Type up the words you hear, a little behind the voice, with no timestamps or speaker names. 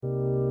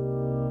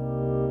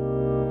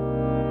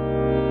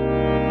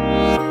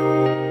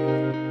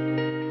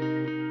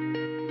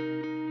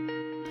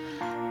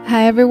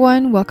Hi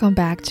everyone, welcome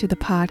back to the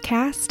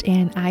podcast,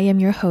 and I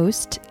am your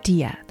host,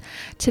 Dia.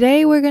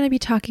 Today we're going to be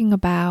talking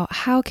about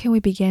how can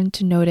we begin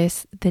to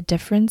notice the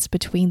difference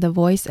between the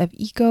voice of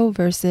ego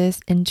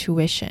versus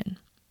intuition.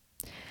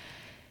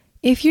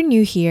 If you're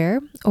new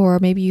here, or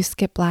maybe you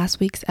skipped last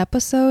week's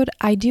episode,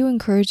 I do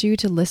encourage you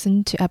to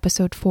listen to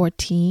episode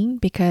 14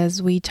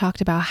 because we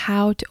talked about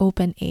how to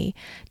open a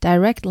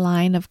direct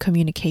line of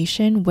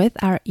communication with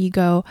our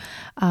ego,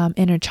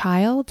 inner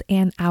child,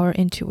 and our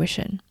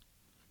intuition.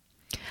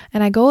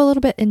 And I go a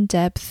little bit in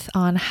depth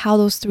on how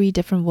those three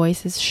different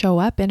voices show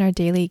up in our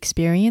daily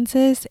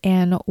experiences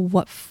and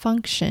what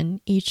function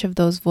each of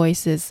those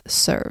voices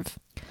serve.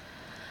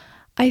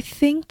 I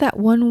think that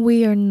when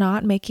we are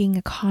not making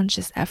a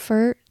conscious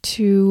effort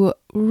to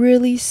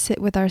really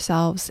sit with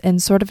ourselves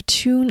and sort of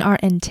tune our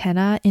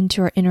antenna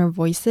into our inner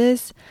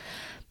voices,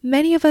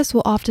 many of us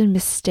will often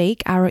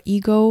mistake our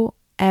ego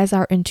as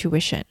our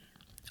intuition.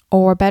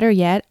 Or better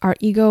yet, our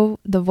ego,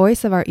 the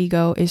voice of our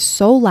ego is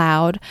so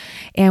loud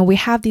and we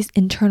have these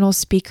internal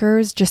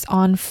speakers just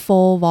on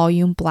full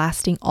volume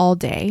blasting all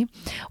day,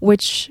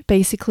 which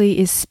basically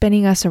is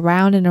spinning us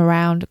around and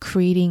around,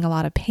 creating a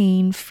lot of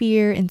pain,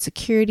 fear,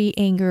 insecurity,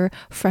 anger,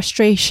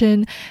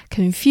 frustration,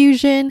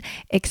 confusion,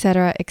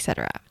 etc.,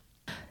 etc.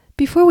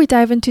 Before we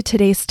dive into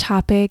today's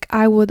topic,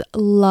 I would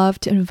love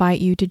to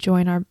invite you to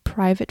join our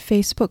private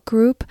Facebook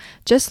group.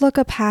 Just look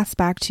up Paths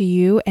Back to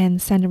You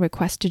and send a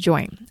request to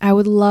join. I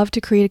would love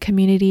to create a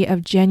community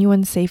of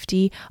genuine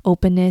safety,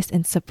 openness,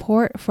 and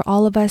support for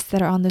all of us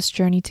that are on this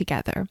journey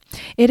together.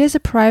 It is a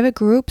private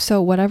group,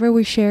 so whatever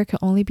we share can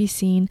only be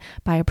seen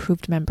by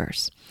approved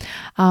members.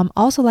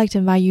 Also like to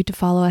invite you to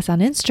follow us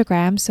on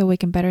Instagram so we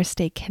can better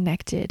stay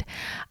connected.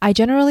 I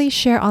generally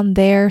share on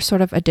there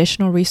sort of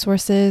additional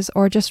resources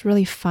or just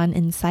really fun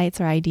insights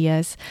or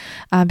ideas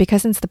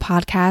because since the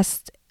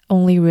podcast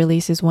only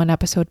releases one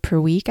episode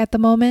per week at the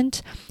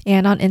moment,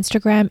 and on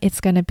Instagram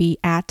it's going to be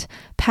at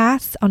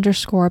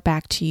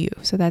paths_back to you.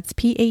 So that's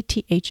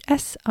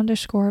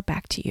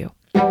PATHS_back to you.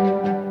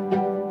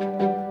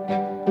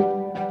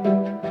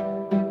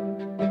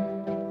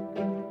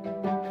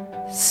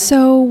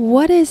 So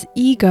what is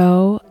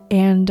ego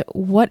and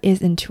what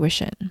is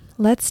intuition?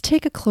 Let's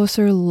take a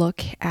closer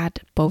look at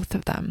both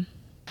of them.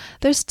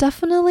 There's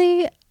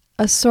definitely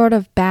a sort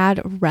of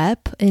bad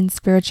rep in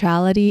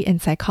spirituality and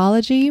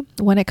psychology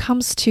when it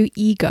comes to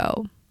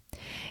ego.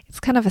 It's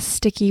kind of a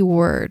sticky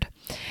word.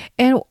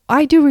 And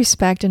I do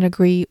respect and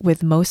agree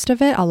with most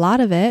of it, a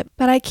lot of it,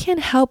 but I can't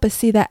help but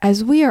see that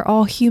as we are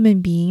all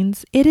human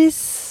beings, it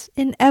is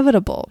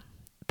inevitable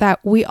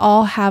that we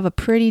all have a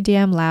pretty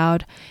damn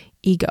loud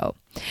ego.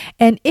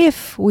 And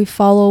if we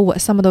follow what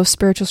some of those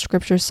spiritual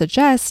scriptures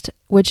suggest,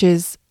 which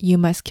is you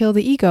must kill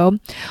the ego,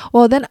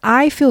 well, then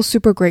I feel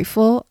super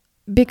grateful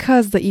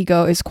because the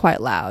ego is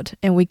quite loud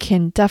and we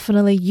can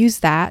definitely use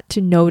that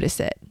to notice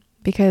it.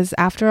 Because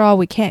after all,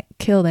 we can't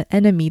kill an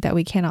enemy that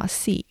we cannot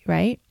see,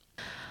 right?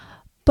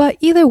 But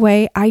either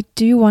way, I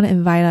do want to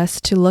invite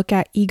us to look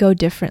at ego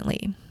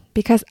differently.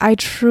 Because I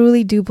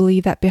truly do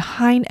believe that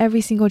behind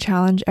every single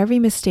challenge, every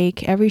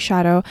mistake, every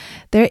shadow,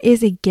 there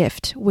is a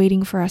gift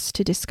waiting for us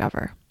to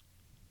discover.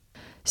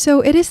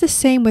 So it is the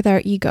same with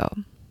our ego.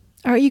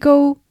 Our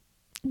ego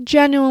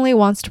genuinely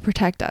wants to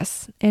protect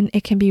us, and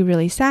it can be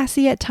really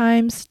sassy at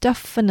times,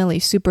 definitely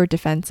super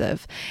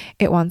defensive.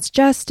 It wants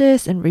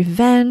justice and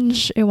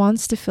revenge. It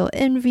wants to feel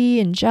envy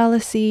and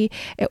jealousy.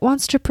 It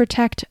wants to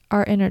protect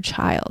our inner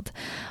child.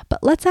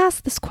 But let's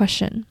ask this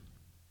question.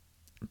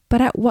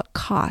 But at what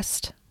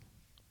cost?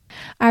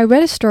 I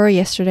read a story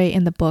yesterday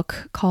in the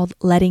book called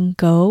Letting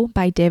Go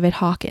by David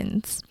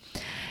Hawkins.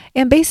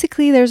 And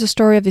basically, there's a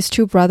story of these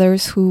two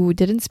brothers who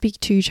didn't speak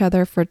to each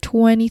other for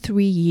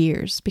 23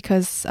 years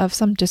because of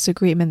some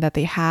disagreement that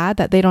they had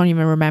that they don't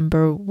even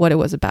remember what it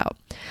was about.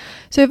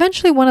 So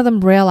eventually, one of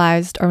them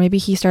realized, or maybe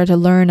he started to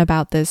learn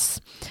about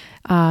this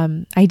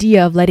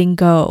idea of letting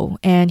go.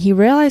 And he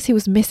realized he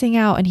was missing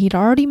out, and he'd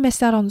already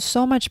missed out on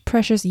so much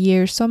precious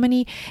years, so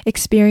many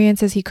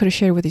experiences he could have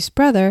shared with his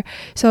brother.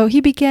 So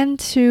he began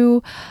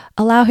to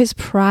allow his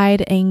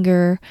pride,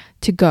 anger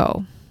to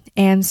go.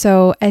 And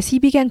so as he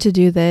began to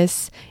do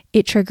this,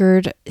 it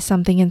triggered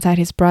something inside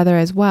his brother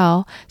as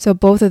well. So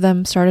both of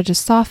them started to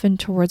soften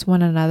towards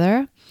one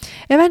another.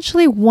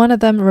 Eventually, one of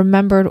them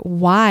remembered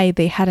why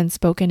they hadn't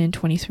spoken in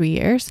 23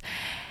 years.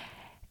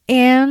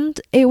 And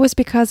it was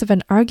because of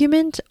an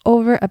argument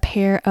over a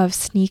pair of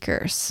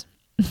sneakers.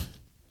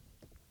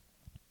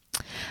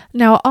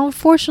 Now,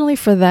 unfortunately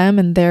for them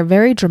and their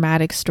very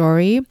dramatic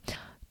story,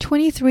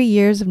 23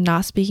 years of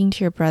not speaking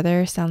to your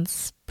brother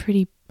sounds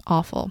pretty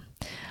awful.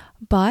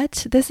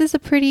 But this is a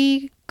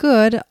pretty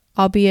good,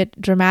 albeit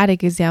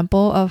dramatic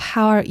example of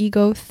how our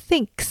ego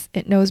thinks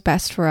it knows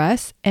best for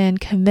us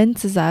and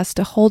convinces us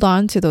to hold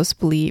on to those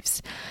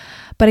beliefs.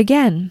 But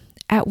again,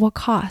 at what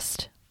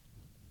cost?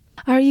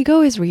 Our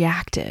ego is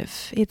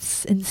reactive,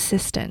 it's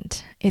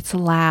insistent, it's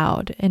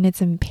loud, and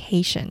it's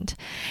impatient.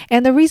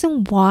 And the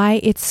reason why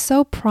it's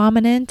so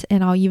prominent,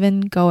 and I'll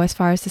even go as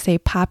far as to say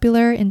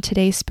popular in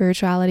today's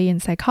spirituality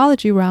and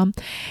psychology realm,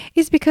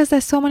 is because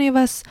that so many of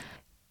us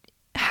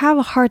have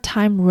a hard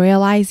time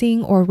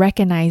realizing or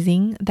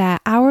recognizing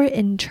that our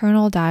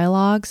internal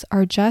dialogues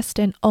are just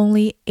and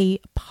only a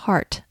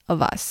part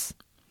of us.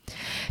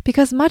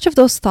 Because much of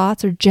those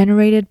thoughts are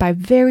generated by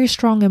very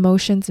strong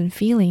emotions and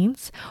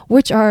feelings,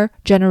 which are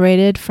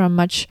generated from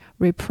much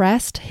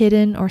repressed,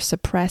 hidden, or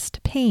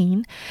suppressed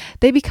pain,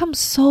 they become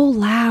so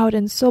loud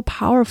and so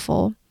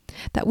powerful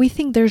that we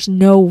think there's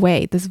no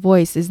way this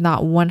voice is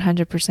not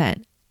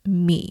 100%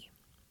 me.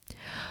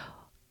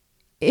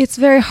 It's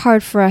very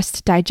hard for us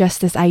to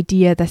digest this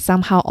idea that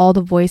somehow all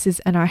the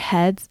voices in our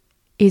heads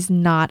is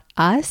not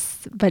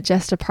us, but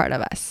just a part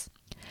of us.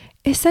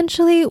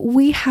 Essentially,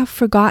 we have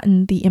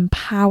forgotten the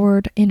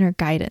empowered inner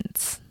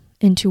guidance,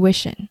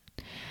 intuition,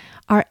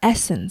 our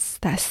essence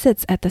that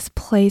sits at this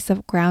place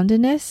of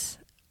groundedness,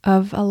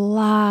 of a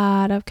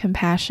lot of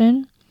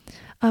compassion,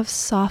 of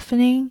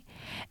softening,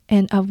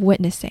 and of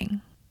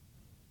witnessing.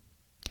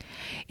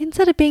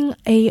 Instead of being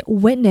a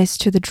witness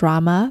to the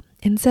drama,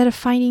 instead of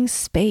finding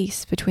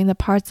space between the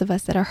parts of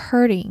us that are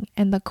hurting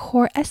and the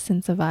core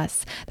essence of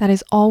us that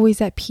is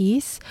always at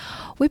peace,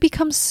 we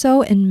become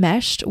so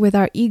enmeshed with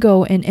our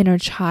ego and inner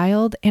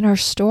child and our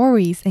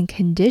stories and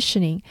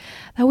conditioning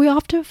that we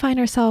often find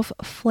ourselves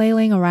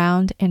flailing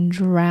around and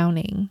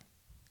drowning.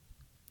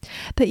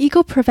 The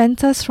ego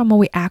prevents us from what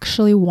we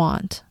actually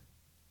want.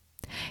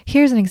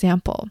 Here's an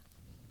example.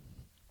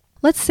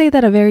 Let's say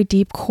that a very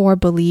deep core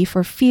belief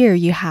or fear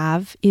you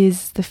have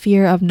is the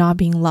fear of not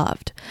being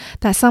loved,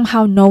 that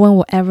somehow no one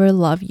will ever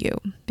love you,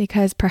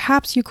 because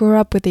perhaps you grew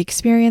up with the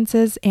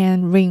experiences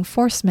and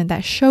reinforcement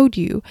that showed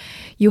you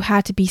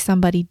had to be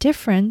somebody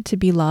different to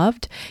be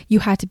loved, you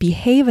had to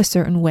behave a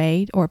certain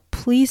way or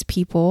please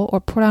people or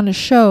put on a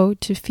show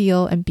to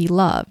feel and be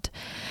loved.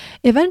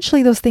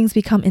 Eventually, those things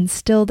become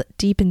instilled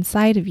deep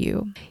inside of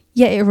you.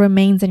 Yet it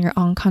remains in your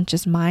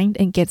unconscious mind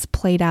and gets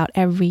played out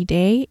every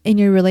day in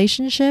your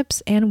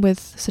relationships and with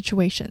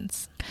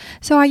situations.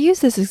 So I use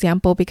this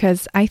example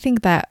because I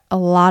think that a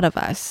lot of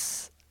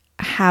us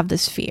have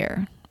this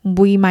fear.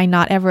 We might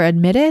not ever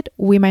admit it.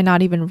 We might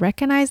not even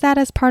recognize that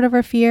as part of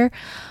our fear.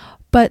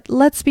 But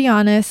let's be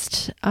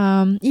honest,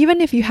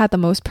 even if you had the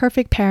most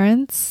perfect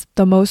parents,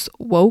 the most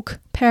woke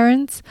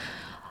parents,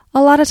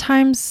 a lot of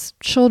times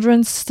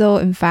children still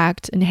in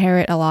fact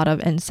inherit a lot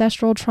of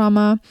ancestral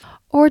trauma,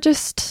 or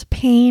just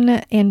pain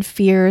and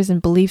fears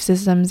and belief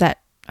systems that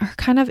are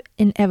kind of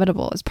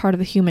inevitable as part of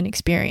the human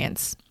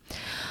experience.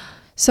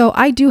 So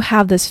I do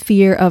have this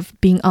fear of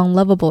being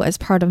unlovable as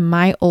part of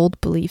my old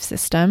belief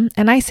system.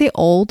 And I say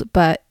old,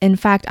 but in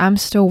fact, I'm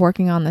still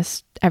working on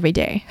this every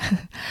day.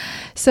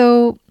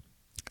 So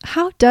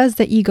how does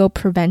the ego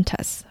prevent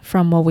us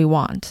from what we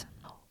want?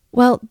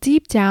 Well,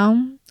 deep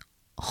down,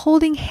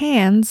 holding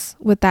hands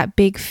with that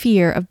big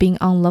fear of being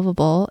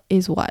unlovable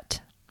is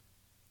what?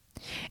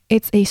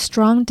 It's a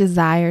strong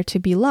desire to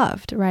be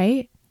loved,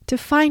 right? To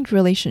find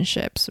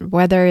relationships,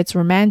 whether it's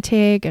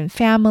romantic and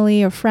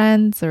family or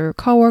friends or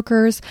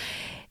coworkers,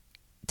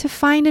 to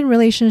find in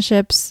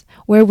relationships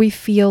where we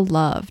feel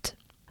loved,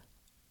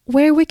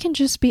 where we can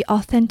just be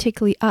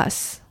authentically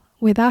us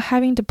without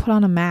having to put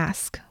on a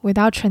mask,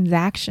 without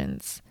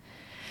transactions,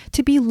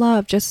 to be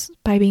loved just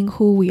by being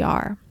who we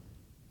are.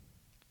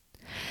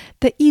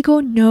 The ego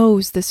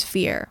knows this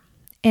fear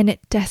and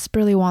it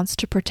desperately wants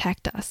to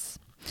protect us.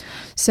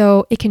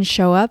 So it can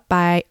show up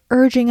by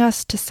urging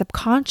us to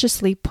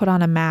subconsciously put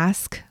on a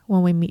mask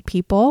when we meet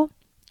people,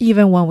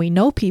 even when we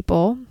know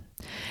people.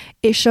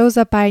 It shows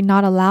up by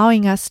not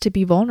allowing us to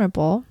be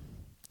vulnerable.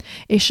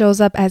 It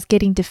shows up as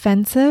getting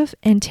defensive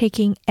and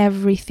taking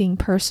everything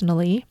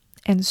personally,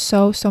 and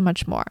so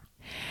much more.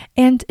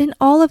 And in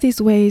all of these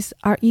ways,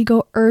 our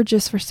ego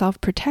urges for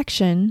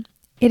self-protection.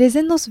 It is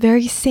in those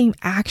very same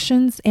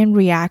actions and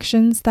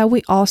reactions that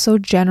we also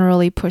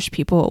generally push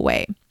people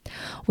away.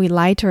 We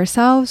lie to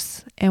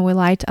ourselves and we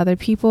lie to other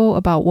people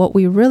about what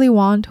we really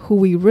want, who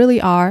we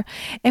really are,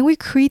 and we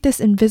create this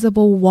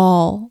invisible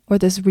wall or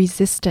this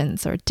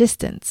resistance or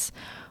distance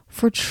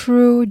for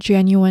true,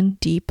 genuine,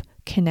 deep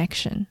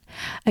connection.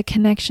 A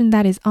connection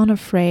that is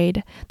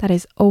unafraid, that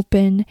is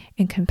open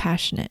and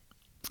compassionate.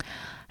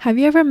 Have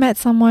you ever met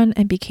someone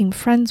and became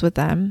friends with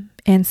them,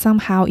 and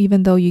somehow,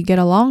 even though you get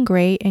along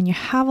great and you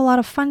have a lot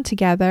of fun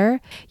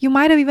together, you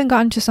might have even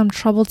gotten into some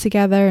trouble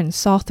together and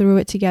saw through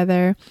it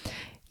together,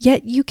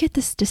 yet you get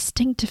this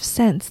distinctive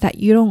sense that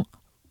you don't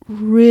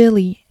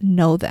really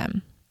know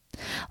them.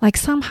 Like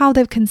somehow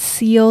they've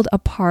concealed a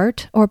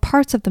part or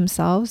parts of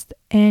themselves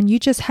and you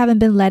just haven't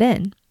been let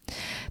in.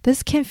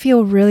 This can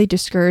feel really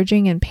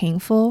discouraging and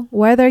painful,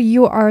 whether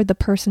you are the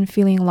person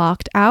feeling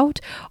locked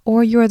out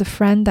or you're the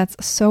friend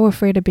that's so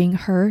afraid of being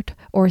hurt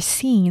or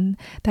seen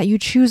that you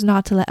choose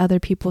not to let other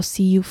people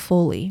see you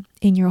fully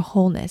in your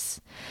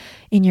wholeness,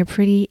 in your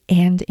pretty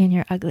and in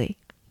your ugly.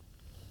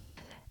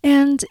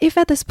 And if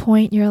at this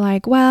point you're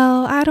like,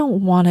 well, I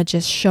don't want to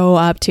just show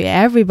up to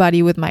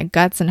everybody with my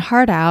guts and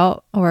heart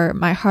out or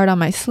my heart on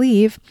my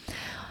sleeve,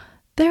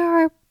 there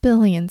are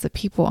billions of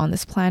people on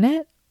this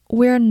planet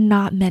we're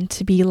not meant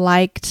to be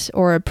liked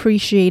or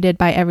appreciated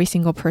by every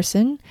single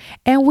person.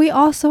 And we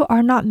also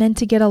are not meant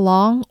to get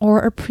along or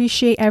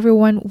appreciate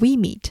everyone we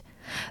meet.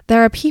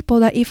 There are people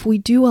that if we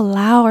do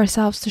allow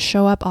ourselves to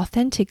show up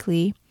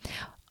authentically,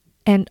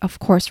 and of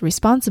course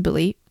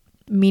responsibly,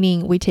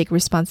 meaning we take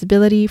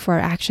responsibility for our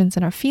actions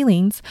and our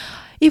feelings,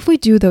 if we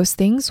do those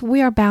things,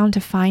 we are bound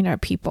to find our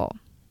people.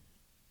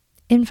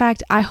 In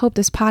fact, I hope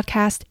this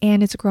podcast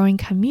and its growing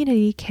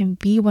community can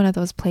be one of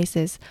those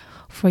places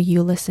for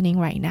you listening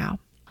right now.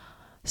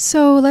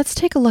 So let's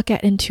take a look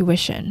at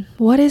intuition.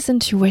 What is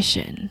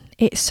intuition?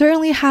 It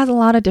certainly has a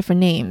lot of different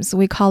names.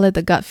 We call it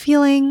the gut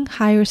feeling,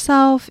 higher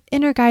self,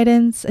 inner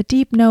guidance, a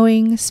deep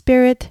knowing,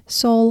 spirit,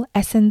 soul,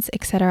 essence,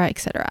 etc.,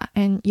 etc.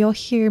 And you'll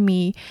hear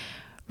me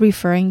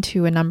referring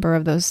to a number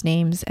of those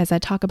names as I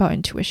talk about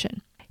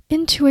intuition.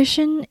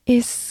 Intuition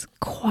is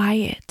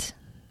quiet.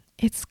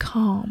 It's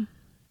calm.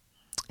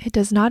 It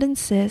does not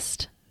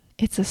insist.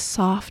 It's a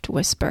soft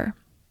whisper,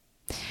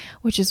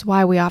 which is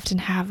why we often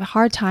have a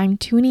hard time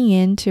tuning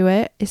into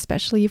it,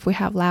 especially if we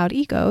have loud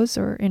egos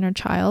or inner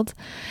child.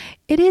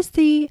 It is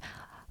the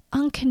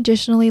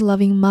unconditionally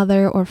loving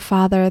mother or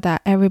father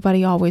that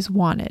everybody always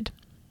wanted.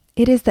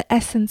 It is the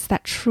essence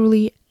that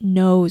truly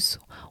knows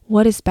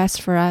what is best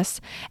for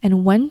us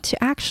and when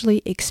to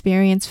actually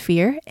experience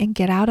fear and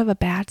get out of a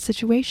bad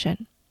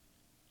situation.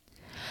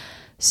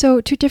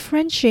 So to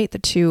differentiate the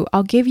two,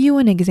 I'll give you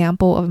an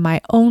example of my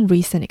own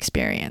recent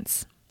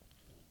experience.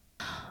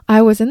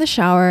 I was in the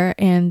shower,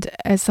 and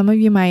as some of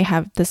you might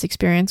have this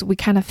experience, we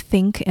kind of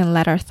think and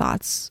let our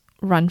thoughts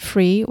run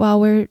free while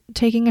we're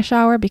taking a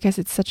shower because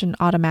it's such an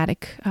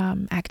automatic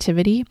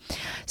activity.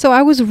 So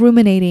I was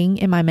ruminating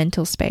in my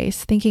mental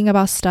space, thinking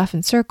about stuff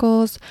in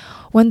circles,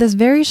 when this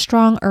very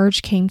strong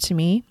urge came to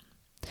me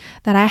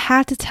that I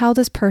had to tell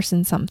this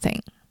person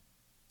something.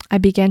 I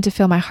began to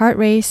feel my heart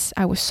race.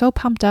 I was so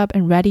pumped up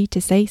and ready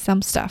to say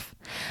some stuff.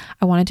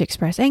 I wanted to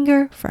express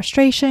anger,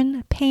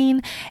 frustration,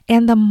 pain,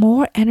 and the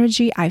more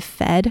energy I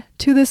fed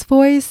to this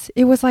voice,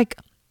 it was like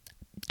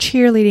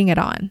cheerleading it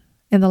on,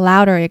 and the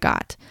louder it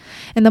got.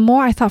 And the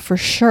more I thought for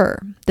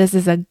sure, this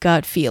is a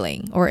gut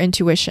feeling or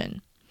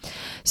intuition.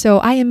 So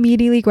I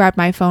immediately grabbed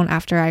my phone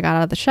after I got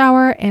out of the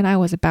shower, and I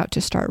was about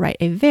to start write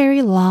a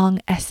very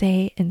long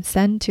essay and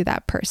send to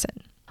that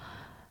person.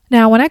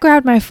 Now, when I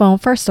grabbed my phone,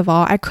 first of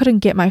all, I couldn't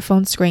get my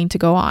phone screen to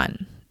go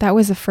on. That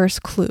was the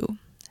first clue.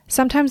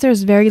 Sometimes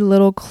there's very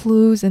little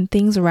clues and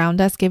things around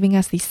us giving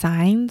us these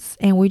signs,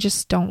 and we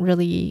just don't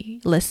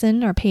really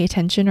listen or pay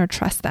attention or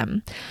trust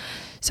them.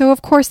 So,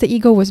 of course, the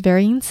ego was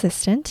very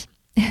insistent.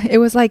 It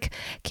was like,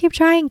 keep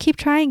trying,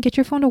 get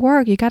your phone to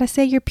work. You got to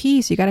say your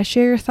piece. You got to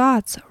share your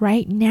thoughts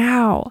right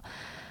now.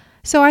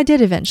 So I did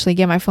eventually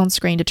get my phone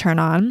screen to turn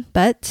on,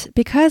 but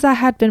because I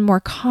had been more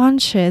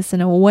conscious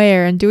and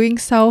aware and doing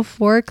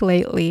self-work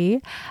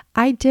lately,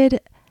 I did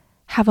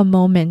have a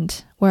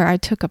moment where I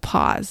took a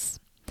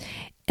pause.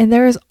 And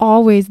there is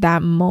always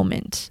that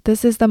moment.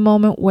 This is the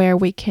moment where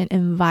we can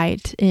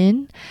invite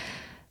in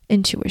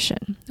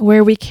intuition,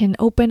 where we can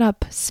open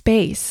up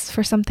space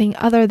for something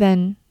other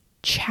than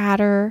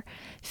chatter,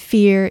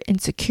 fear,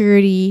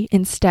 insecurity.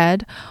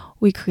 Instead,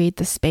 we create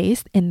the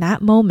space in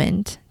that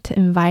moment to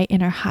invite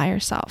in our higher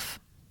self.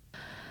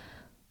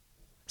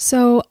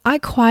 So I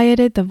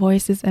quieted the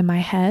voices in my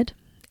head,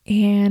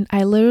 and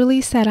I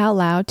literally said out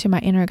loud to my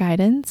inner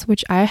guidance,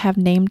 which I have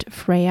named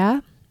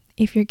Freya.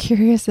 If you're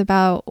curious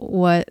about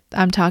what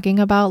I'm talking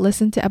about,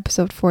 listen to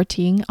episode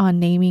 14 on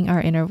naming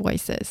our inner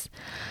voices.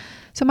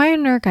 So my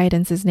inner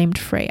guidance is named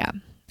Freya.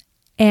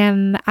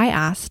 And I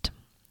asked,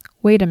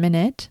 wait a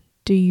minute,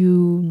 do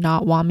you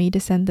not want me to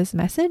send this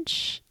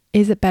message?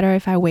 Is it better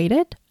if I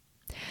waited?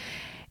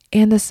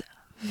 And this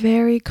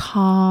very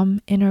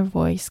calm inner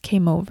voice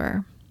came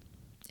over.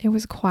 It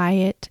was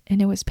quiet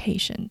and it was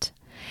patient.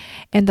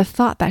 And the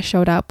thought that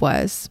showed up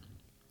was,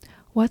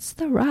 what's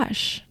the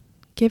rush?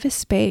 Give it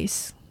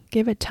space.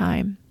 Give it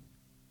time.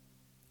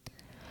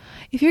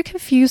 If you're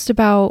confused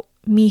about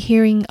me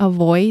hearing a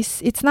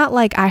voice, it's not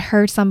like I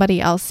heard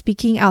somebody else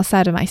speaking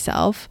outside of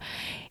myself.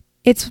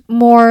 It's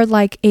more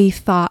like a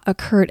thought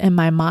occurred in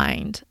my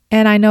mind.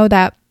 And I know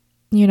that,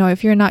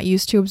 if you're not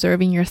used to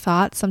observing your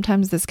thoughts,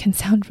 sometimes this can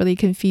sound really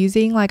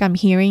confusing, like I'm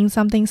hearing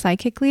something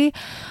psychically,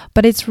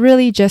 but it's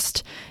really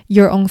just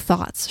your own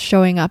thoughts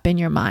showing up in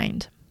your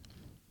mind.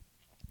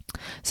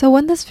 So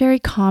when this very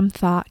calm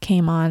thought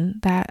came on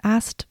that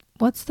asked,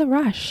 what's the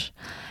rush?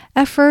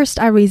 At first,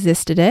 I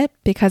resisted it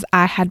because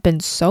I had been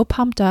so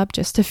pumped up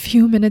just a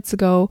few minutes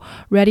ago,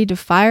 ready to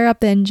fire up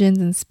the engines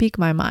and speak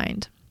my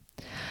mind.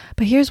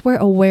 But here's where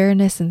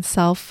awareness and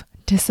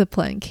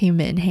self-discipline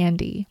came in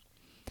handy.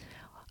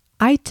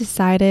 I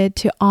decided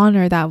to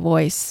honor that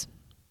voice,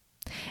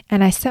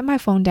 and I set my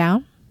phone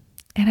down,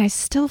 and I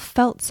still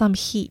felt some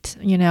heat,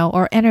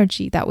 or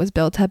energy that was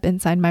built up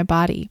inside my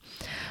body.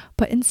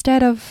 But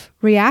instead of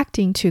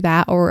reacting to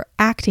that or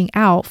acting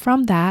out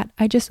from that,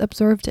 I just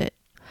observed it.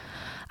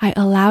 I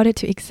allowed it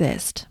to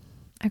exist.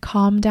 I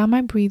calmed down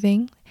my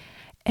breathing,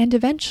 and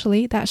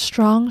eventually that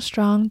strong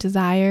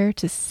desire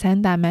to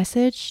send that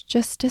message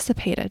just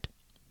dissipated.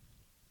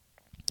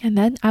 And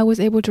then I was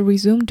able to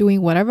resume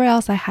doing whatever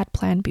else I had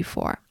planned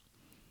before.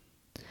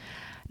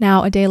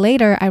 Now, a day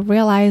later, I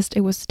realized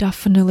it was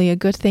definitely a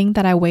good thing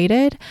that I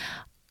waited.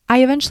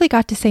 I eventually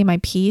got to say my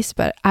piece,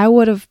 but I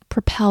would have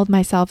propelled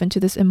myself into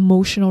this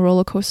emotional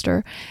roller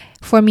coaster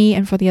for me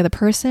and for the other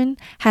person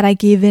had I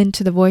given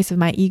to the voice of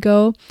my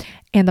ego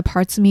and the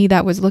parts of me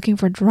that was looking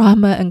for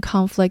drama and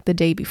conflict the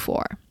day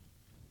before.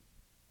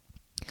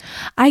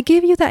 I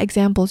give you that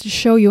example to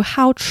show you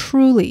how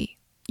truly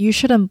you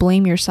shouldn't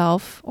blame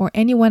yourself or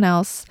anyone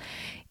else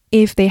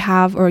if they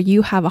have or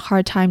you have a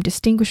hard time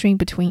distinguishing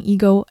between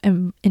ego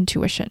and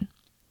intuition.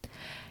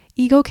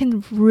 Ego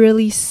can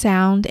really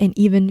sound and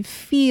even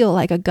feel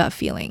like a gut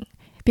feeling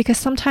because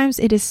sometimes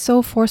it is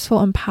so forceful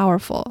and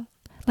powerful,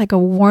 like a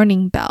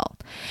warning bell.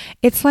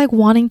 It's like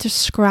wanting to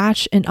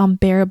scratch an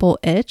unbearable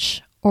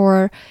itch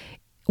or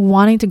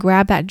wanting to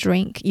grab that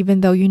drink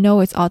even though you know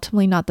it's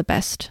ultimately not the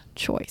best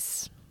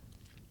choice.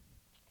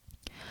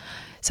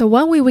 So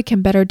one way we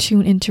can better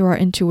tune into our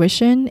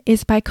intuition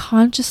is by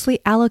consciously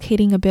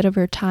allocating a bit of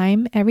your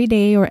time every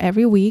day or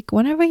every week,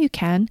 whenever you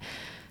can,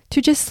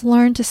 to just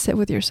learn to sit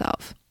with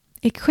yourself.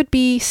 It could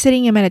be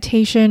sitting in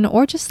meditation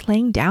or just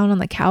laying down on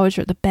the couch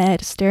or the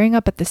bed, staring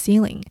up at the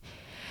ceiling.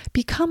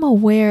 Become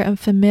aware and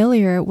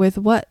familiar with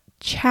what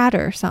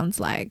chatter sounds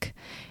like.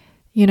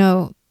 You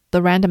know,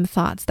 the random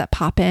thoughts that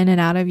pop in and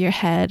out of your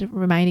head,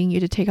 reminding you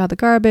to take out the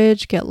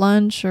garbage, get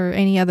lunch, or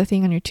any other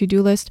thing on your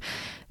to-do list.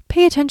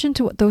 Pay attention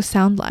to what those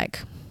sound like.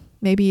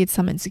 Maybe it's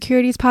some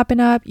insecurities popping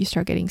up, you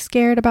start getting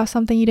scared about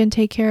something you didn't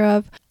take care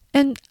of.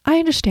 And I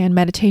understand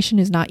meditation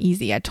is not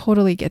easy, I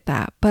totally get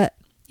that. But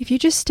if you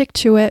just stick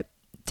to it,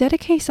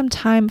 dedicate some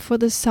time for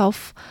the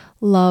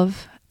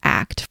self-love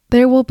act,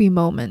 there will be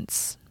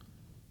moments.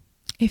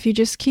 If you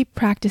just keep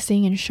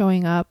practicing and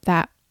showing up,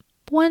 that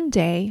one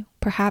day,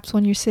 perhaps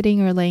when you're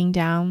sitting or laying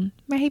down,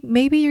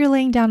 maybe you're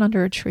laying down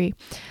under a tree,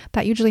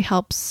 that usually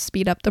helps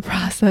speed up the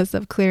process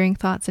of clearing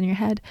thoughts in your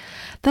head,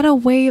 that a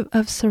wave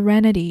of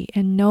serenity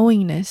and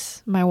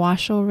knowingness might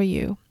wash over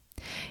you.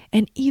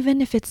 And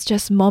even if it's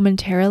just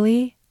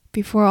momentarily,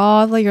 before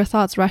all of your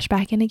thoughts rush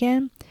back in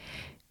again,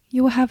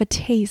 you will have a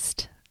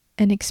taste,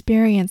 an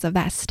experience of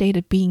that state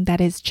of being that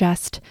is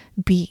just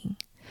being.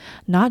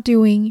 Not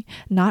doing,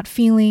 not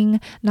feeling,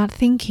 not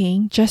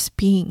thinking, just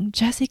being,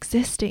 just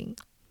existing.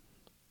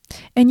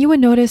 And you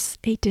would notice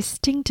a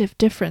distinctive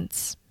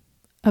difference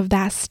of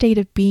that state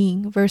of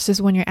being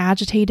versus when you're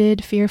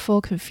agitated,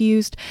 fearful,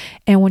 confused,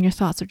 and when your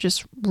thoughts are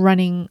just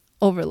running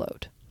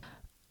overload.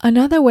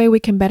 Another way we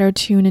can better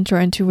tune into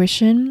our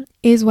intuition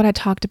is what I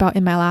talked about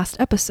in my last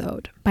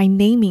episode, by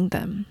naming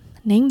them.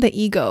 Name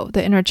the ego,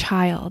 the inner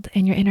child,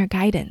 and your inner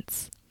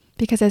guidance.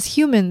 Because as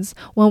humans,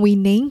 when we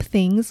name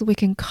things, we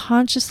can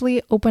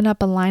consciously open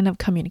up a line of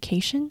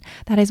communication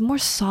that is more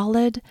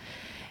solid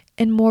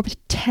and more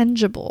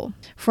tangible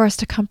for us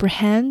to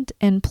comprehend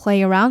and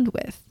play around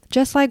with.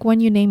 Just like when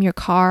you name your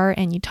car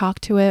and you talk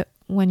to it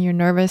when you're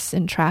nervous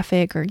in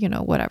traffic or,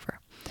 whatever.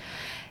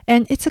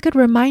 And it's a good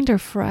reminder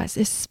for us,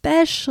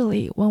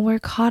 especially when we're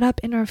caught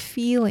up in our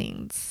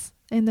feelings,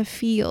 in the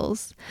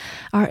feels,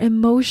 our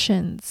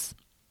emotions.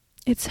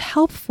 It's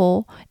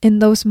helpful in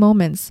those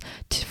moments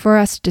for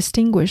us to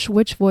distinguish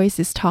which voice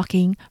is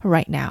talking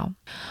right now.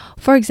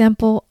 For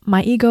example,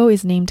 my ego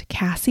is named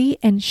Cassie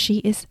and she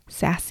is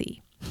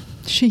sassy.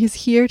 She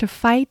is here to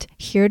fight,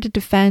 here to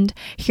defend,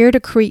 here to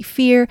create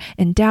fear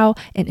and doubt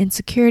and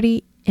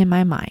insecurity in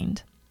my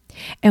mind.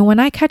 And when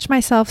I catch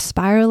myself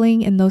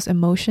spiraling in those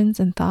emotions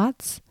and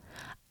thoughts,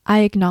 I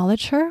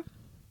acknowledge her.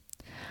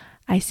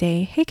 I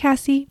say, "Hey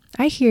Cassie,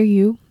 I hear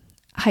you,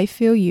 I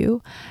feel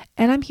you,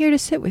 and I'm here to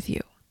sit with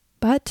you.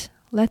 But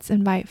let's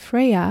invite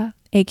Freya,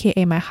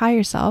 aka my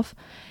higher self,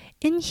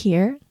 in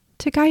here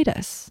to guide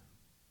us."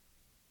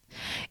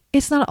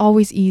 It's not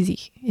always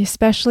easy,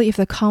 especially if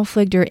the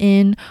conflict you're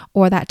in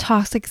or that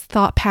toxic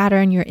thought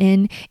pattern you're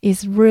in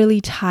is really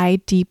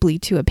tied deeply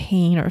to a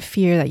pain or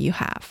fear that you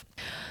have.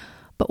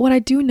 But what I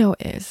do know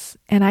is,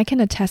 and I can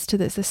attest to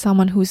this as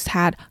someone who's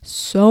had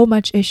so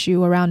much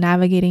issue around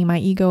navigating my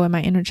ego and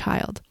my inner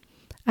child,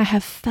 I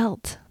have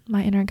felt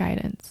my inner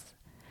guidance.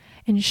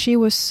 And she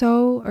is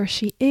so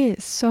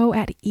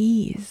at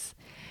ease.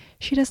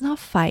 She does not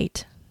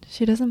fight.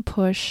 She doesn't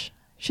push.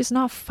 She's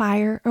not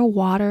fire or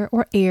water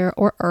or air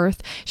or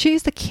earth. She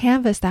is the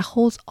canvas that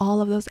holds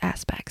all of those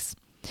aspects.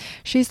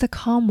 She's the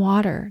calm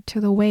water to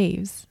the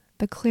waves,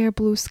 the clear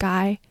blue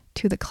sky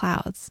to the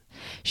clouds.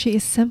 She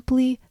is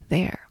simply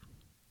there.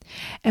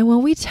 And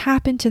when we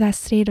tap into that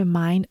state of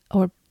mind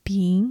or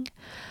being,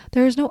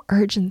 there is no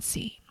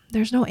urgency.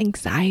 There's no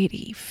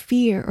anxiety,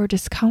 fear, or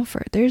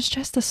discomfort. There's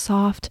just a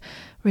soft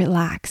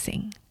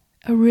relaxing,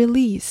 a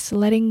release,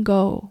 letting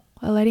go,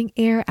 a letting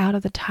air out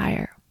of the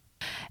tire.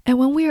 And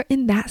when we are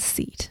in that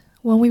seat,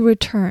 when we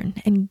return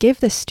and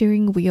give the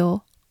steering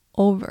wheel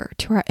over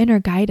to our inner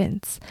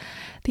guidance,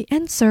 the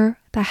answer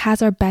that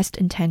has our best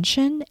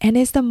intention and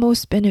is the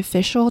most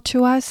beneficial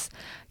to us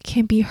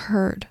can be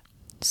heard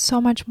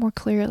so much more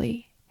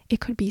clearly.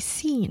 It could be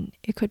seen,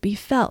 it could be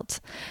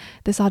felt.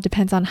 This all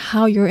depends on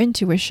how your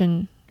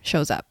intuition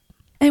shows up.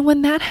 And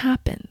when that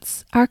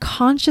happens, our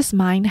conscious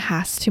mind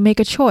has to make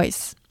a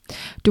choice.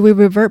 Do we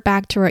revert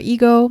back to our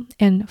ego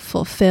and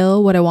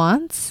fulfill what it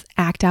wants,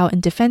 act out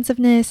in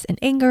defensiveness and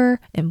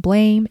anger and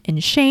blame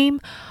and shame?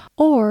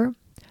 Or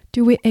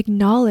do we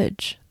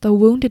acknowledge the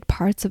wounded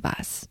parts of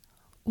us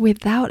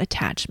without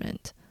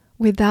attachment,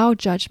 without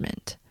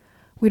judgment?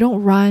 We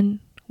don't run,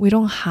 we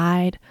don't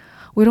hide,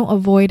 we don't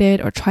avoid it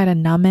or try to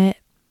numb it.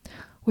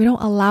 We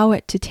don't allow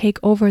it to take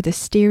over the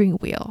steering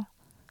wheel.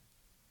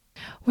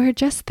 We're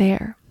just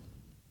there.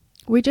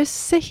 We just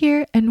sit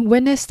here and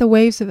witness the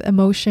waves of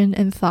emotion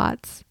and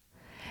thoughts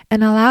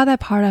and allow that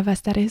part of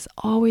us that is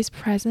always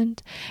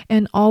present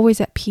and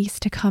always at peace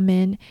to come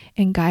in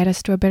and guide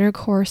us to a better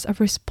course of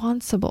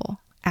responsible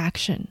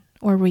action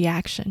or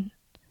reaction.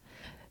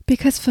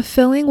 Because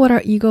fulfilling what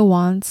our ego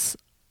wants,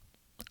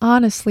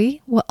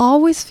 honestly, will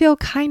always feel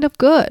kind of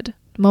good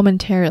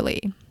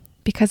momentarily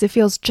because it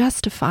feels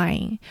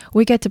justifying.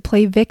 We get to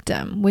play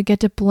victim. We get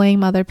to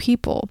blame other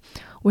people.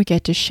 We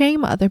get to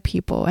shame other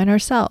people and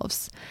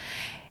ourselves.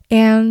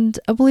 And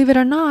believe it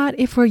or not,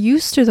 if we're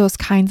used to those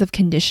kinds of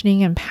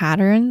conditioning and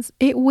patterns,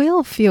 it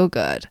will feel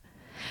good.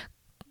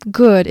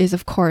 Good is,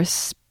 of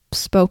course,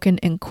 spoken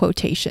in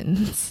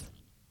quotations.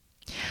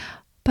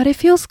 But it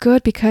feels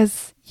good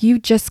because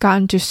you've just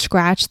gotten to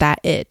scratch that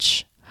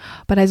itch.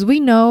 But as we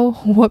know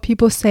what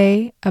people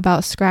say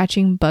about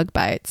scratching bug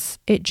bites,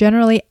 it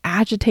generally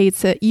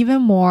agitates it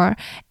even more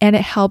and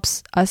it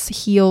helps us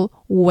heal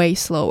way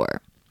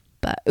slower.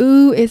 But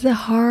ooh, is it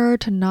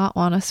hard to not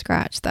want to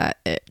scratch that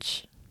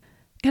itch?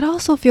 It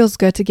also feels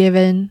good to give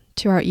in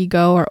to our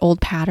ego or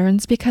old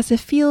patterns because it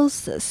feels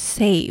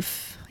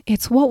safe.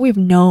 It's what we've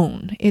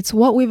known. It's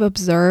what we've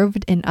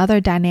observed in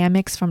other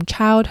dynamics from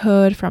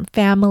childhood, from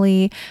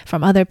family,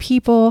 from other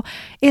people.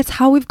 It's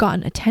how we've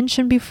gotten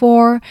attention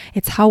before.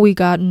 It's how we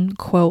gotten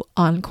quote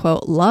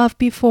unquote love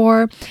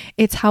before.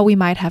 It's how we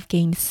might have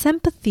gained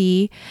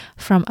sympathy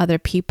from other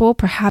people,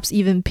 perhaps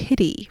even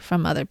pity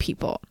from other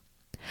people.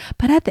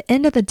 But at the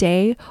end of the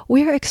day,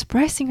 we are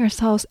expressing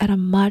ourselves at a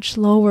much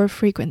lower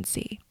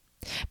frequency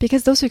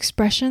because those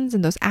expressions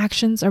and those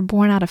actions are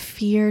born out of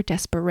fear,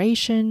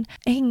 desperation,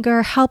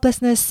 anger,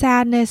 helplessness,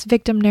 sadness,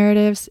 victim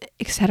narratives,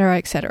 etc.,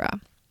 etc.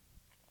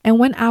 And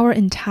when our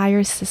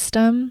entire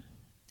system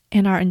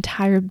and our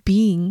entire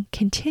being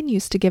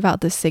continues to give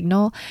out this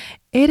signal,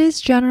 it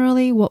is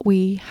generally what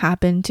we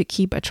happen to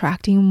keep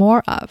attracting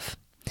more of.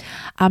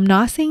 I'm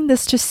not saying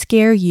this to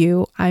scare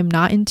you. I'm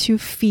not into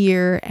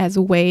fear as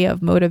a way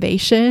of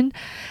motivation.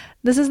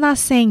 This is not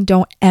saying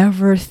don't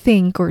ever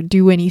think or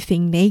do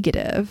anything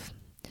negative.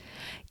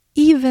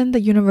 Even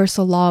the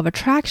universal law of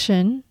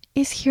attraction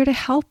is here to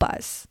help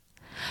us.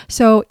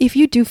 So if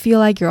you do feel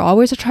like you're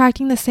always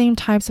attracting the same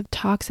types of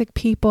toxic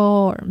people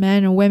or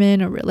men or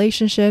women or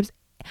relationships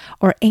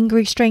or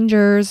angry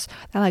strangers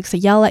that likes to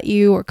yell at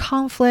you or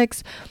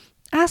conflicts,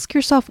 ask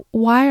yourself,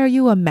 why are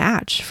you a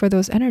match for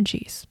those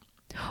energies?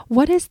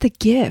 What is the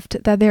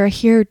gift that they're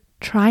here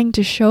trying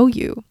to show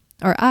you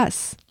or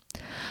us?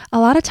 A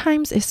lot of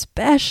times,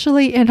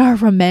 especially in our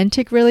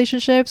romantic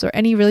relationships or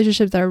any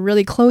relationships that are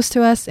really close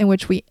to us in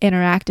which we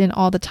interact in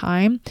all the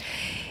time,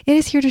 it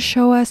is here to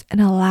show us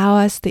and allow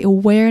us the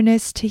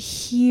awareness to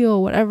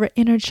heal whatever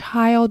inner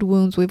child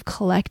wounds we've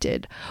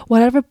collected,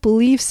 whatever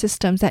belief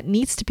systems that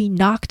needs to be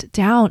knocked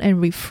down and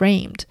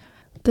reframed.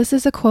 This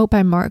is a quote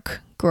by Mark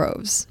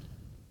Groves.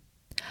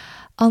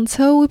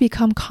 Until we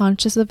become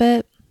conscious of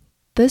it,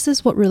 this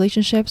is what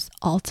relationships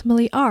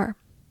ultimately are,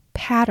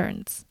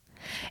 patterns.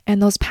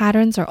 And those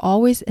patterns are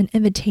always an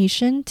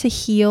invitation to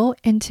heal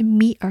and to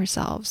meet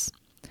ourselves.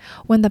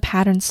 When the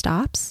pattern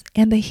stops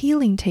and the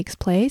healing takes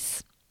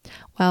place,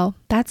 well,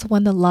 that's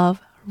when the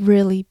love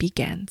really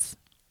begins.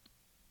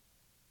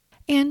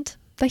 And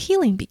the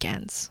healing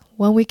begins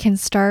when we can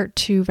start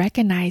to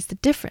recognize the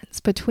difference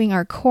between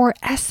our core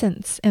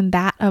essence and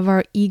that of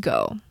our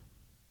ego.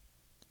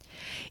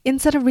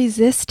 Instead of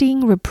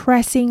resisting,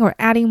 repressing, or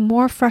adding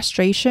more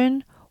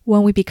frustration,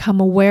 when we become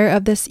aware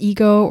of this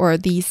ego or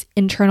these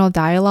internal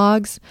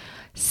dialogues,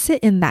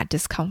 sit in that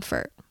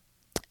discomfort.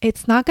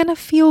 It's not going to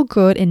feel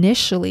good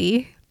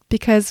initially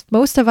because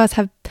most of us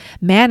have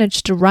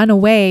managed to run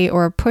away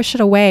or push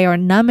it away or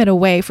numb it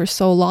away for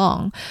so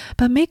long.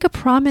 But make a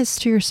promise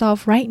to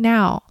yourself right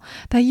now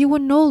that you will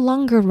no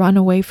longer run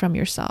away from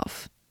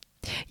yourself.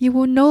 You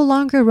will no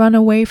longer run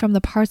away from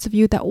the parts of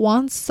you that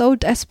want so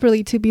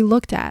desperately to be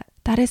looked at,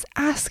 that is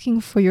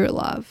asking for your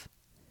love.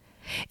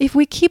 If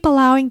we keep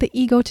allowing the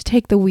ego to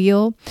take the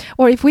wheel,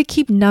 or if we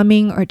keep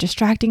numbing or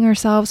distracting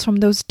ourselves from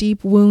those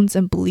deep wounds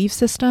and belief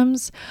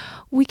systems,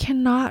 we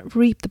cannot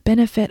reap the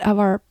benefit of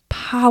our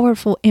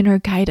powerful inner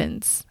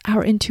guidance,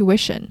 our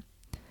intuition.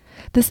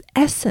 This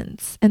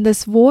essence and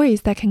this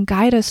voice that can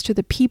guide us to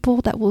the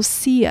people that will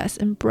see us,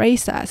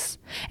 embrace us,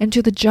 and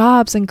to the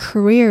jobs and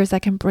careers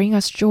that can bring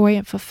us joy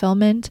and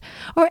fulfillment,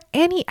 or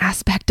any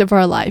aspect of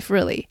our life,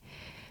 really.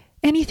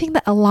 Anything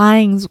that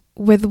aligns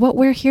with what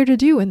we're here to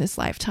do in this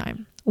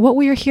lifetime, what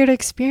we are here to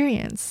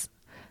experience,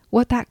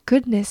 what that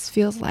goodness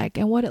feels like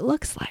and what it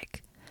looks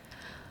like.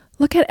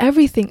 Look at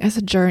everything as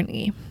a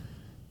journey.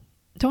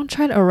 Don't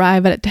try to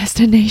arrive at a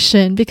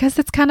destination because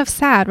it's kind of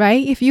sad,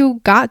 right? If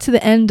you got to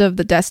the end of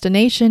the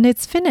destination,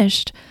 it's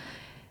finished.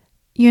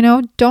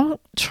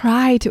 Don't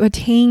try to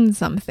attain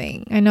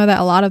something. I know that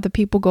a lot of the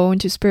people go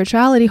into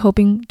spirituality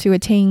hoping to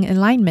attain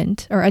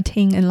enlightenment.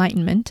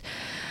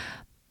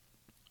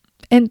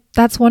 And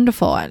that's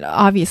wonderful. And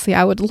obviously,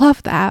 I would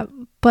love that.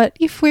 But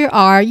if we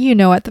are,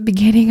 at the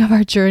beginning of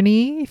our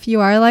journey, if you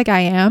are like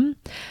I am,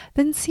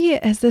 then see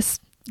it as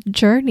this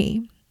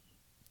journey.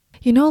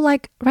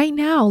 Like right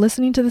now,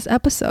 listening to this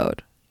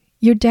episode,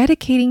 you're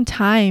dedicating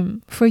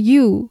time for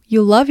you.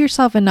 You love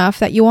yourself enough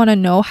that you want to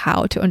know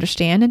how to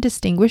understand and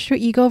distinguish your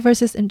ego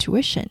versus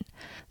intuition.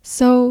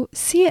 So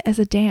see it as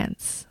a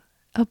dance,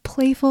 a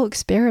playful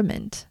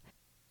experiment,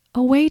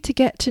 a way to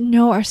get to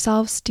know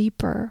ourselves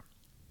deeper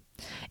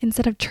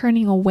instead of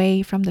turning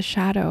away from the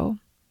shadow,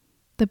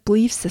 the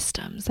belief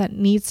systems that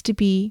needs to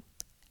be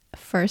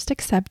first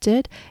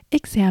accepted,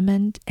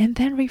 examined, and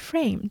then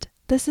reframed.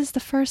 This is the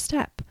first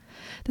step.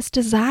 This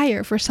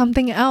desire for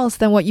something else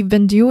than what you've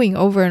been doing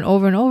over and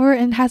over and over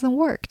and hasn't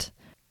worked.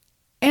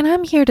 And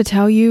I'm here to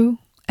tell you,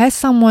 as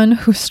someone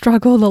who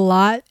struggled a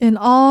lot in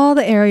all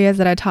the areas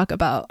that I talk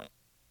about,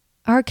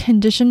 our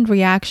conditioned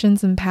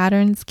reactions and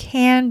patterns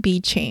can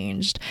be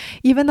changed,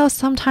 even though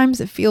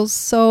sometimes it feels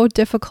so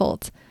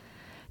difficult.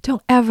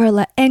 Don't ever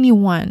let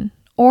anyone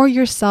or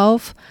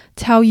yourself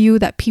tell you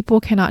that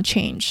people cannot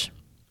change.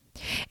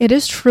 It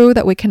is true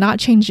that we cannot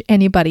change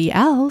anybody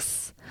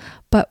else,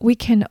 but we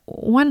can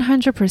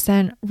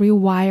 100%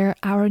 rewire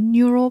our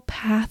neural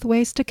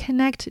pathways to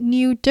connect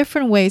new,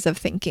 different ways of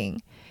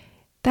thinking.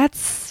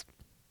 That's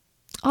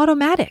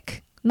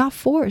automatic, not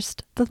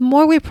forced. The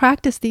more we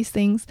practice these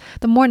things,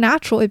 the more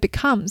natural it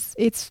becomes.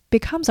 It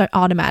becomes our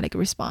automatic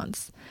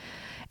response.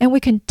 And we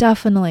can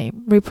definitely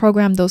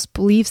reprogram those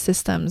belief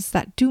systems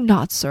that do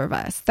not serve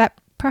us,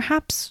 that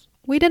perhaps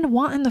we didn't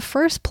want in the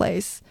first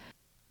place.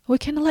 We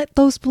can let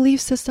those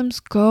belief systems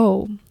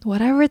go.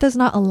 Whatever does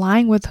not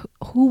align with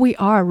who we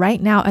are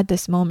right now at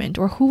this moment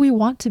or who we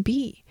want to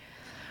be.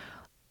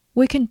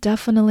 We can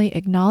definitely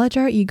acknowledge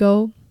our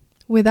ego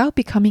without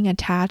becoming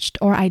attached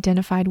or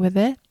identified with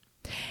it.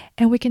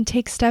 And we can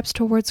take steps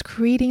towards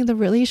creating the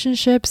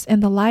relationships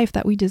and the life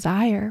that we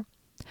desire.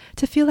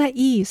 To feel at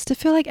ease, to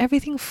feel like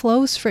everything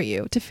flows for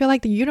you, to feel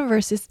like the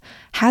universe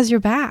has your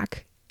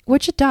back,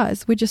 which it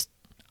does. We just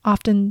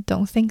often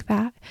don't think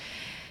that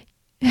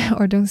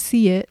or don't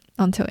see it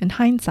until in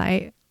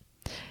hindsight.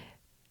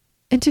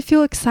 And to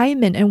feel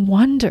excitement and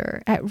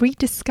wonder at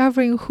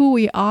rediscovering who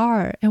we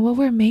are and what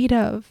we're made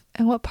of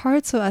and what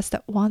parts of us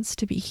that wants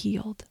to be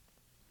healed.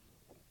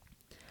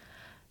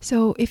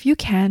 So if you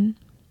can,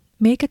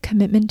 make a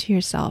commitment to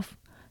yourself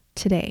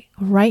today,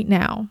 right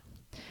now,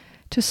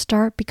 to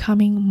start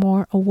becoming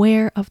more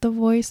aware of the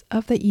voice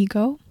of the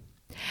ego.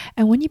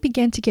 And when you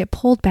begin to get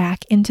pulled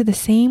back into the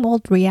same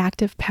old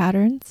reactive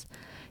patterns,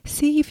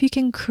 see if you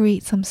can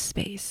create some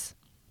space.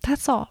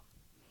 That's all.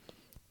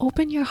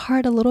 Open your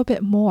heart a little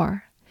bit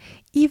more,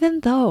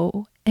 even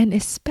though and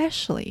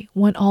especially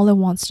when all it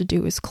wants to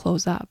do is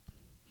close up.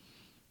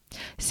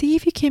 See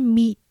if you can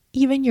meet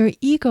even your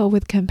ego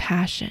with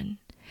compassion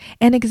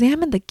and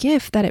examine the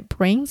gift that it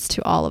brings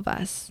to all of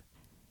us.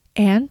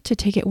 And to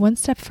take it one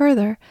step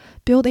further,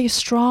 build a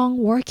strong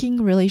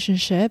working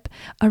relationship,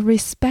 a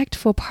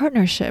respectful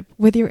partnership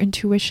with your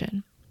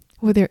intuition,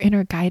 with your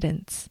inner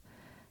guidance.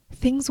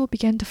 Things will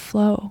begin to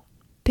flow.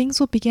 Things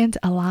will begin to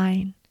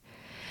align.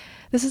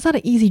 This is not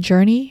an easy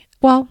journey.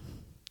 Well,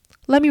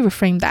 let me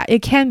reframe that.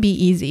 It can be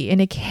easy and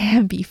it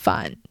can be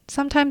fun.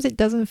 Sometimes it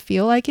doesn't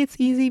feel like it's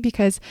easy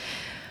because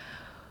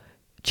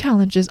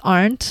challenges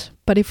aren't.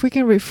 But if we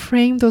can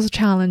reframe those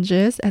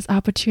challenges as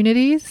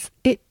opportunities,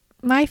 it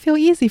might feel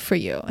easy for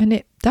you, and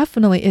it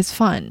definitely is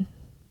fun.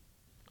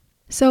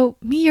 So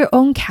meet your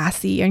own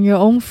Cassie and your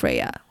own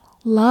Freya.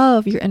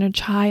 Love your inner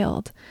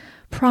child.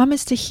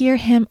 Promise to hear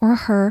him or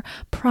her.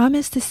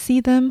 Promise to see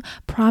them.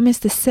 Promise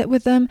to sit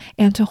with them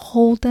and to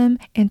hold them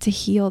and to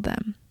heal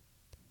them.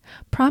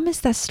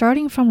 Promise that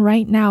starting from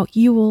right now,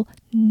 you will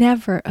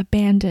never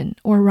abandon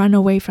or run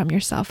away from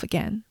yourself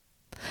again.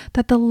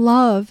 That the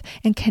love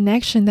and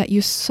connection that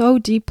you so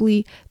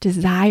deeply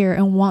desire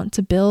and want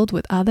to build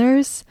with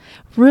others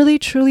really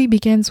truly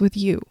begins with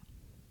you.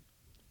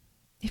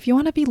 If you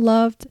want to be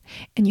loved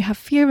and you have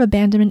fear of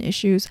abandonment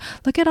issues,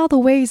 look at all the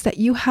ways that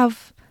you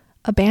have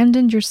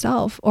abandoned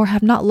yourself or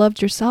have not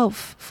loved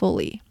yourself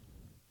fully.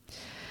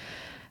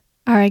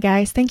 All right,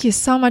 guys, thank you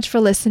so much for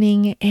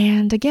listening.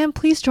 And again,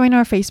 please join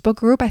our Facebook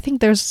group. I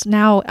think there's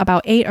now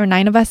about 8 or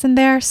 9 of us in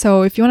there.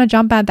 So if you want to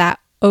jump at that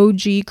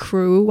OG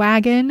crew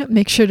wagon,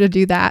 make sure to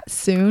do that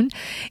soon.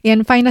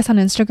 And find us on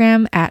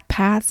Instagram at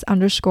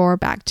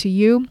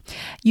pats_back2you.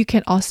 You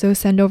can also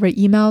send over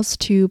emails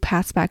to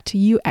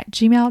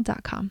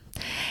patsbacktoyou@gmail.com.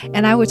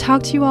 And I will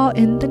talk to you all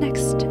in the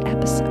next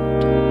episode.